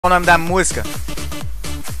o nome da música.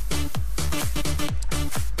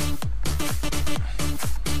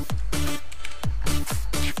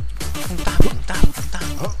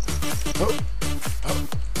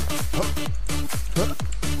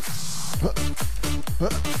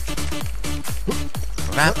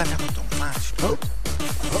 Vai pra tomate.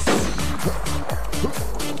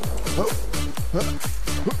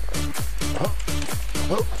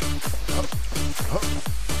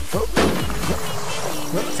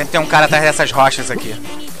 Sempre tem um cara atrás dessas rochas aqui.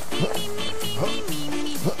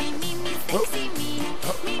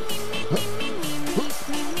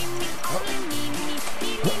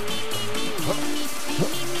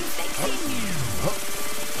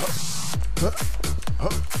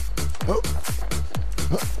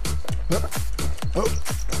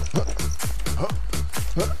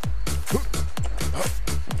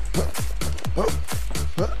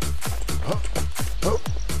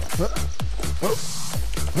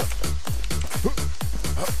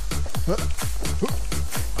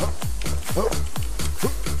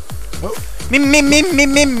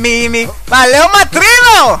 Mimimi. Valeu,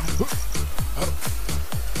 Matrino!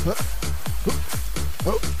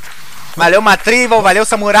 Valeu, Matrival, valeu,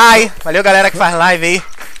 Samurai. Valeu, galera que faz live aí.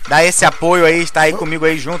 Dá esse apoio aí, está aí comigo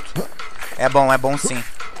aí junto. É bom sim.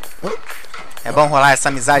 É bom rolar essa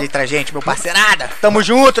amizade entre a gente, meu parceirada. Tamo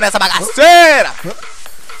junto nessa bagaceira.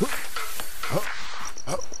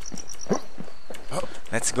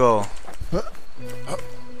 Let's go.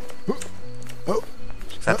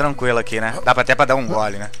 Tá tranquilo aqui, né? Dá até pra dar um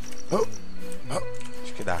gole, né?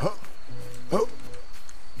 Acho que dá.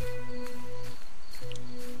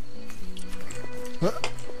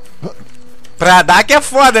 Pra dar que é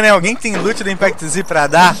foda, né? Alguém que tem loot do Impact Z pra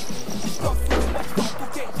dar?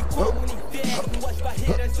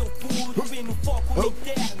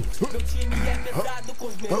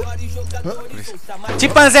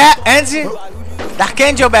 Chimpanzé and Dark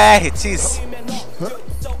Angel BR, Tis.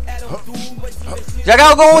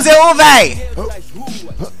 Jogar algum Z1, véi!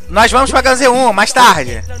 Nós vamos pra Z1 mais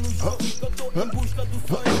tarde.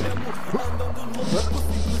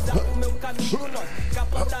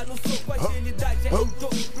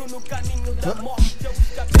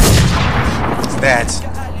 Dead.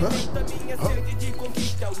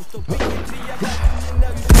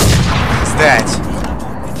 Dead.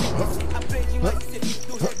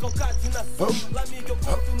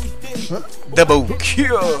 Double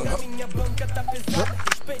kill.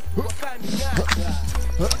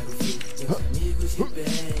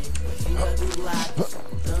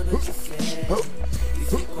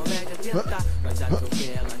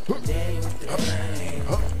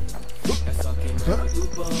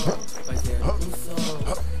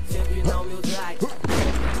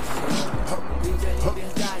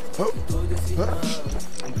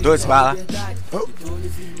 Dois balas.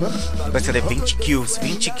 Vai ser 20 kills,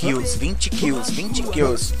 20 kills, 20 kills, 20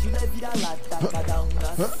 kills.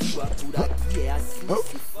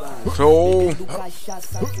 Show!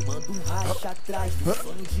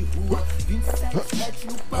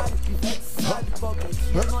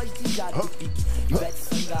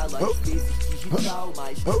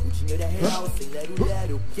 Mas o dinheiro é real, sem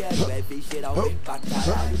lero-lero, eu quero é ver geral bem pra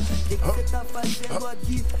caralho. Que cê tá fazendo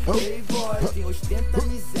aqui? Playboy, quem ostenta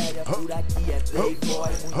miséria por aqui é playboy.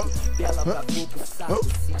 Muito bela pra pouco saco,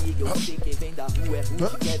 se liga, eu sei quem vem da rua é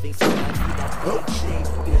rude, quer vencer na vida. Tem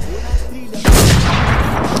terror na trilha.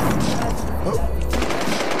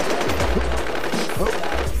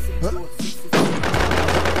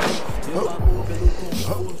 Meu amor pelo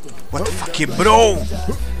conforto. What the fuck, bro?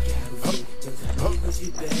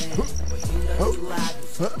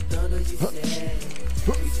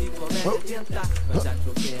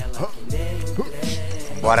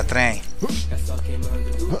 Bora, trem. É só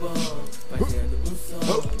queimando do bom, fazendo um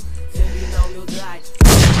som, sempre na humildade.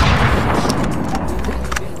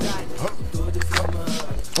 Liberdade de todos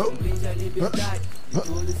irmãos, um brinde à liberdade de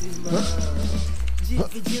todos irmãos.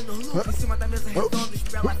 Dividindo lucro em cima da mesa redonda,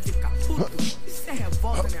 pra ela ficar puto. Isso é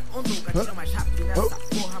revolta, né? Onda um gatinho mais rápido nessa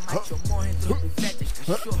porra. Mas eu morro entre os vetes,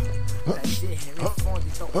 cachorro. Prazer, remefondo,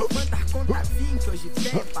 então mandar conta 20, hoje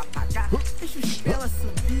tem pra pagar. Deixa os pelas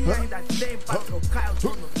subir, ainda tem pra trocar. Eu tô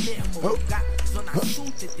no mesmo lugar, Zona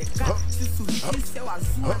Sul, TTK. Se surgir céu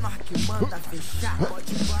azul, é nós que manda fechar.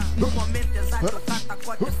 Pode pá, no momento exato eu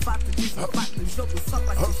catacote é fato. Desempate o jogo só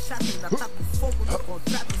pra ser chato. Ainda tá com fogo no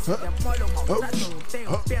contrato. Se demora eu maltrato, eu não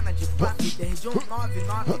tenho pena de pato. Desde um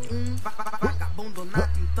 991, vagabundo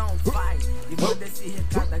nato, então vai. E manda esse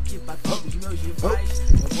recado aqui pra todos meus rivais.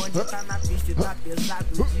 O bonde tá na pista e tá pesado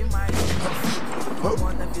demais.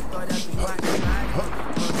 Manda a vitória dos marginais. Manda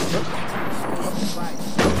o vai.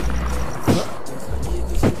 Meus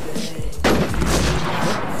amigos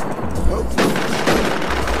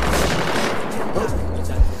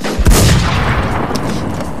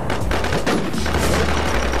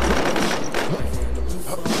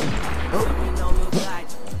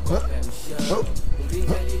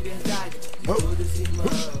liberdade de todos os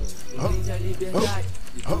irmãos. Um brinde à liberdade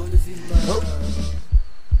de todos os irmãos.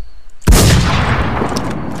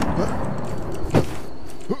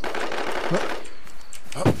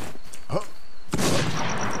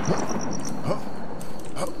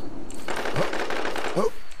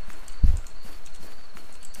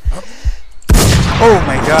 Oh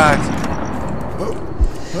my god.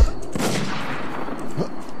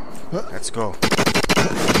 Let's go.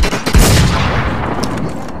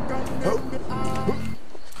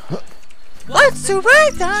 Let's do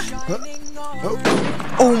right now.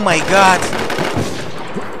 Oh my god.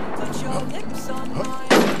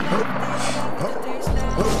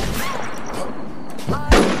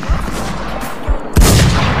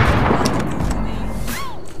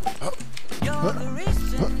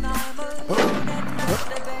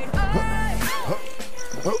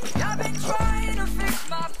 I've been trying to fix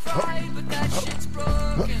my pride, but that shit's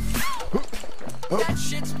broken. That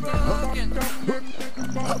shit's broken.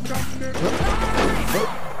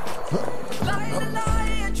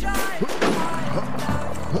 Lie and try to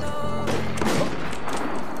know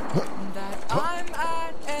that I'm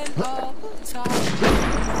at an all-time.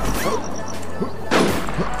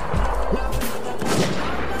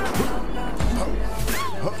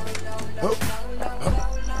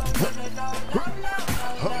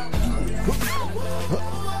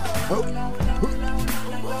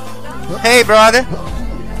 Hey, brother.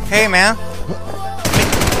 Hey, man.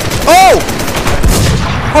 Oh!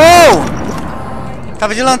 Oh!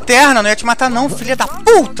 Tava de lanterna, não ia te matar não, filha da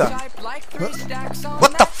puta!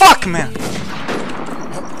 What the fuck, man?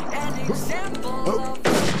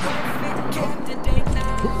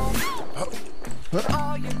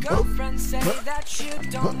 All your girlfriends say that you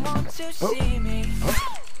don't want to see me.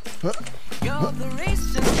 You're the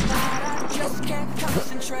reason that I just can't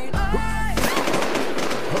concentrate.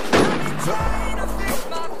 I've been trying to fix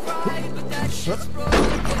my pride, but that shit's broken.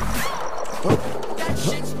 That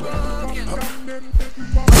shit's broken.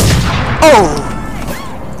 Oh!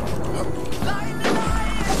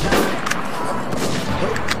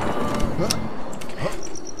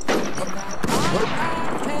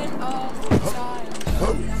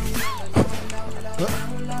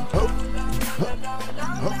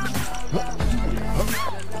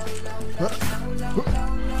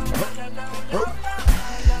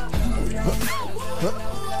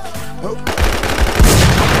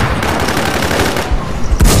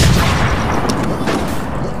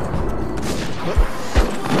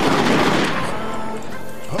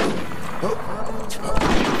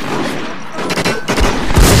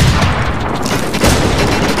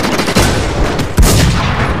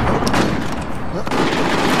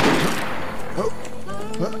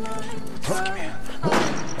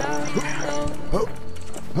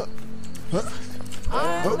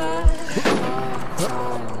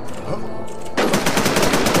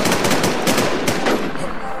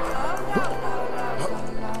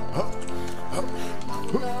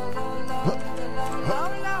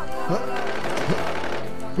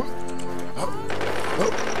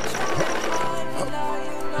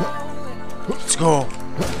 Let's go.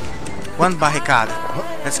 One barricada.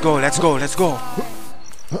 Let's go, let's go, let's go.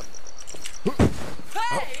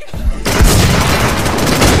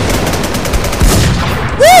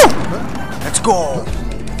 Woo! Let's go.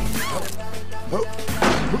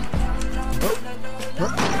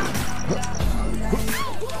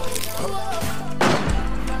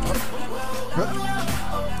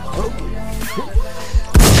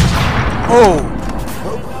 Oh!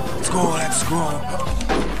 Let's go, let's go.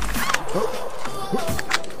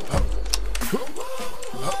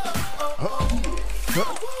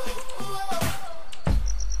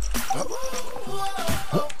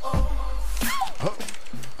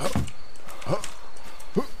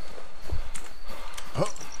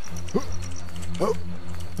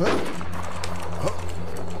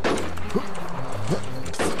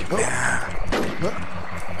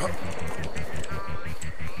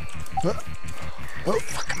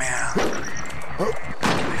 Fuck, man.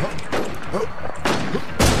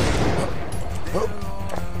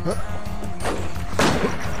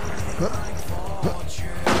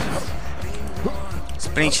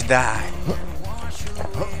 Sprint die.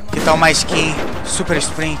 Que tal uma skin super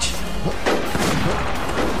sprint?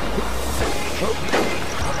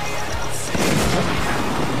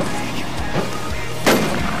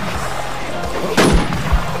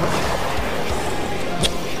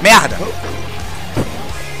 Merda!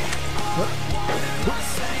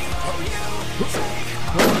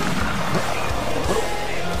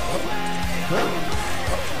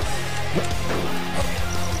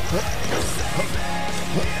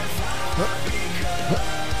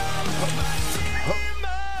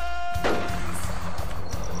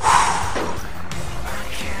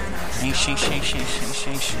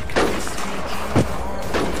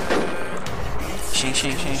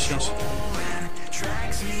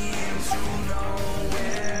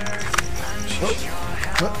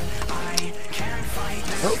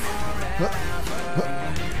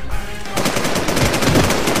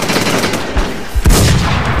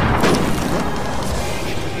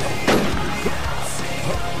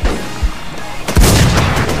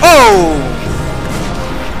 Oh!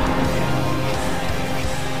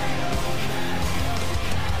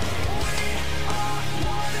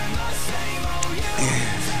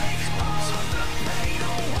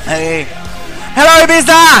 Hey. Hello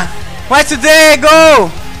Ibiza! Where today?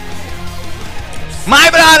 Go! My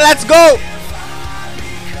brother, let's go!